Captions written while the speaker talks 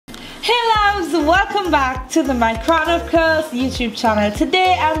welcome back to the My Crown of Curls YouTube channel.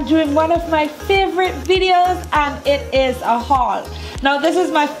 Today I'm doing one of my favorite videos and it is a haul. Now this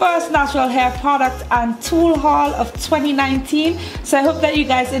is my first natural hair product and tool haul of 2019, so I hope that you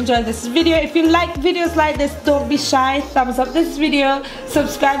guys enjoy this video. If you like videos like this, don't be shy, thumbs up this video,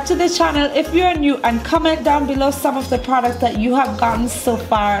 subscribe to the channel if you're new, and comment down below some of the products that you have gotten so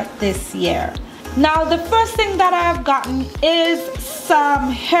far this year. Now the first thing that I have gotten is some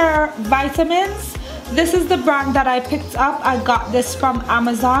hair vitamins. This is the brand that I picked up. I got this from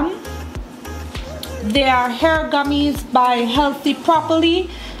Amazon. They are hair gummies by Healthy Properly,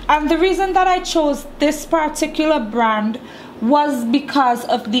 and the reason that I chose this particular brand was because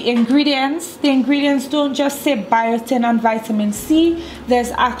of the ingredients. The ingredients don't just say biotin and vitamin C.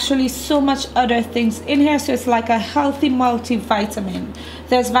 There's actually so much other things in here, so it's like a healthy multivitamin.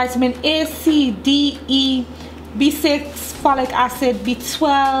 There's vitamin A, C, D, E, B6, folic acid,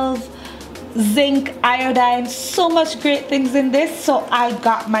 B12, zinc, iodine, so much great things in this. So I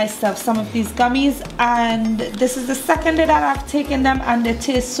got myself some of these gummies, and this is the second day that I've taken them and they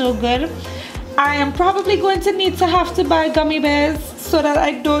taste so good. I am probably going to need to have to buy gummy bears so that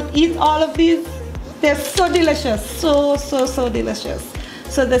I don't eat all of these. They're so delicious, so delicious.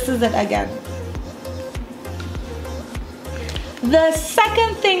 So this is it again. The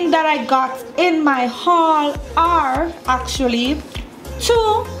second thing that I got in my haul are actually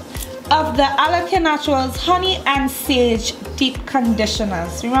two of the Aloe Naturals Honey and Sage Deep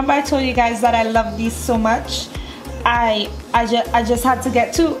Conditioners. Remember I told you guys that I love these so much. I just had to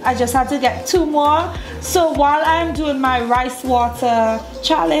get two. I just had to get two more. So while I'm doing my rice water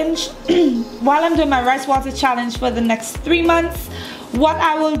challenge, for the next 3 months, what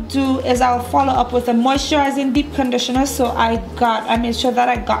I will do is I'll follow up with a moisturizing deep conditioner. So I made sure that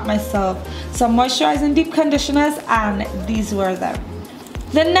I got myself some moisturizing deep conditioners, and these were them.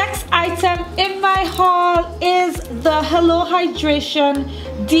 The next item in my haul is the Hello Hydration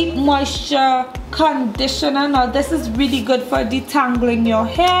Deep Moisture Conditioner. Now this is really good for detangling your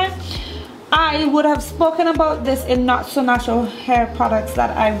hair. I would have spoken about this in not so natural hair products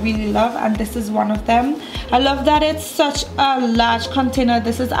that I really love, and this is one of them. I love that it's such a large container.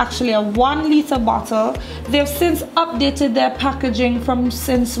 This is actually a 1 liter bottle. They've since updated their packaging from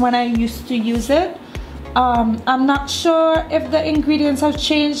since when I used to use it. I'm not sure if the ingredients have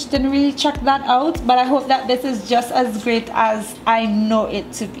changed, didn't really check that out, but I hope that this is just as great as I know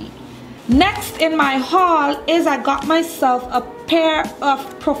it to be. Next in my haul is I got myself a pair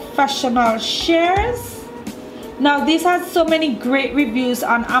of professional shears. Now these had so many great reviews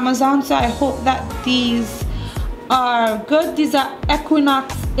on Amazon, so I hope that these are good. These are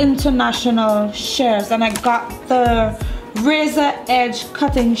Equinox International shears, and I got the razor edge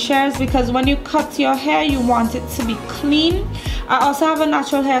cutting shears because when you cut your hair you want it to be clean. I also have a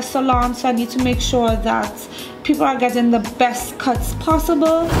natural hair salon, so I need to make sure that people are getting the best cuts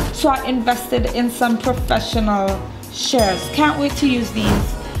possible, so I invested in some professional shears. Can't wait to use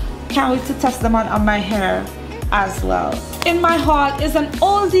these, can't wait to test them on my hair as well. In my haul is an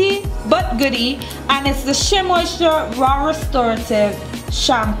oldie but goodie, and it's the Shea Moisture Raw Restorative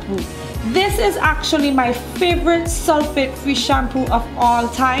Shampoo. This is actually my favorite sulfate-free shampoo of all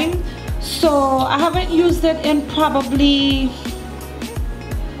time. So I haven't used it in probably,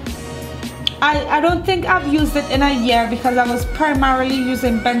 I don't think I've used it in a year because I was primarily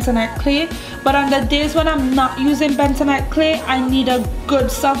using bentonite clay. But on the days when I'm not using bentonite clay, I need a good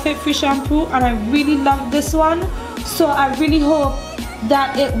sulfate-free shampoo, and I really love this one. So I really hope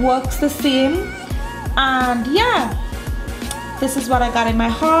that it works the same. And yeah, this is what I got in my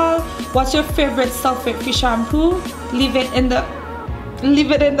haul. What's your favorite sulfate-free shampoo? Leave it in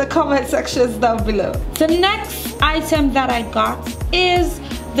the comment sections down below. The next item that I got is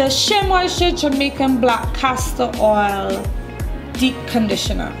the Shea Moisture Jamaican Black Castor Oil Deep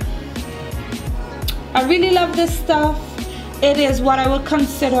Conditioner. I really love this stuff. It is what I would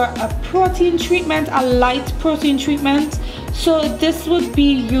consider a protein treatment, a light protein treatment. So this would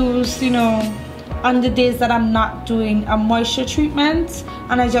be used, you know, on the days that I'm not doing a moisture treatment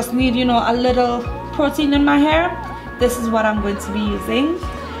and I just need, you know, a little protein in my hair. This is what I'm going to be using.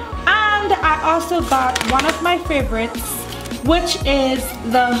 And I also got one of my favorites, which is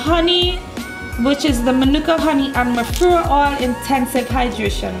the Manuka Honey and Mafura Oil Intensive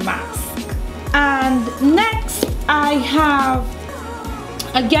Hydration Mask. And next I have,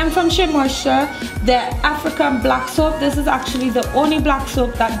 again from Shea Moisture, the African black soap. This is actually the only black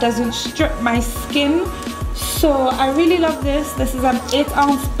soap that doesn't strip my skin, so I really love this. This is an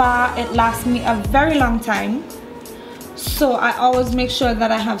 8-ounce bar. It lasts me a very long time. So I always make sure that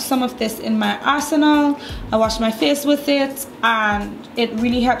I have some of this in my arsenal. I wash my face with it, and it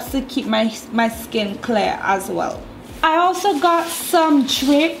really helps to keep my skin clear as well. I also got some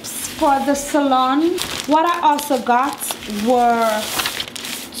drapes for the salon. What I also got were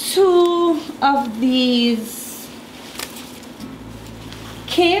 2 of these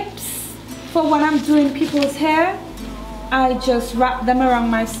capes for when I'm doing people's hair. I just wrap them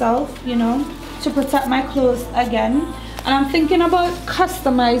around myself, you know, to protect my clothes again. And I'm thinking about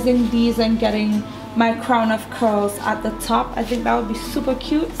customizing these and getting my crown of curls at the top. I think that would be super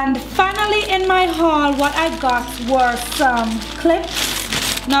cute. And finally in my haul, what I got were some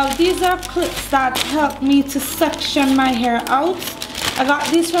clips. Now these are clips that help me to section my hair out. I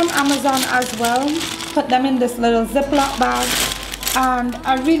got these from Amazon as well. Put them in this little Ziploc bag. And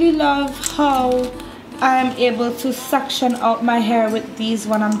I really love how I'm able to section out my hair with these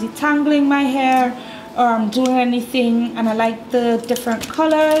when I'm detangling my hair or I'm doing anything. And I like the different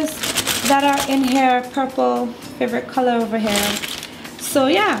colors that are in here. Purple, favorite color over here. So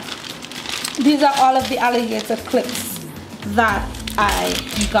yeah, these are all of the alligator clips that I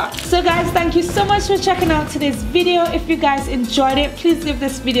got. So guys, thank you so much for checking out today's video. If you guys enjoyed it, please give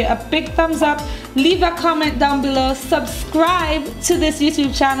this video a big thumbs up, leave a comment down below, subscribe to this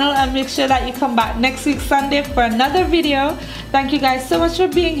YouTube channel, and make sure that you come back next week Sunday for another video. Thank you guys so much for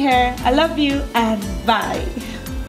being here. I love you, and bye.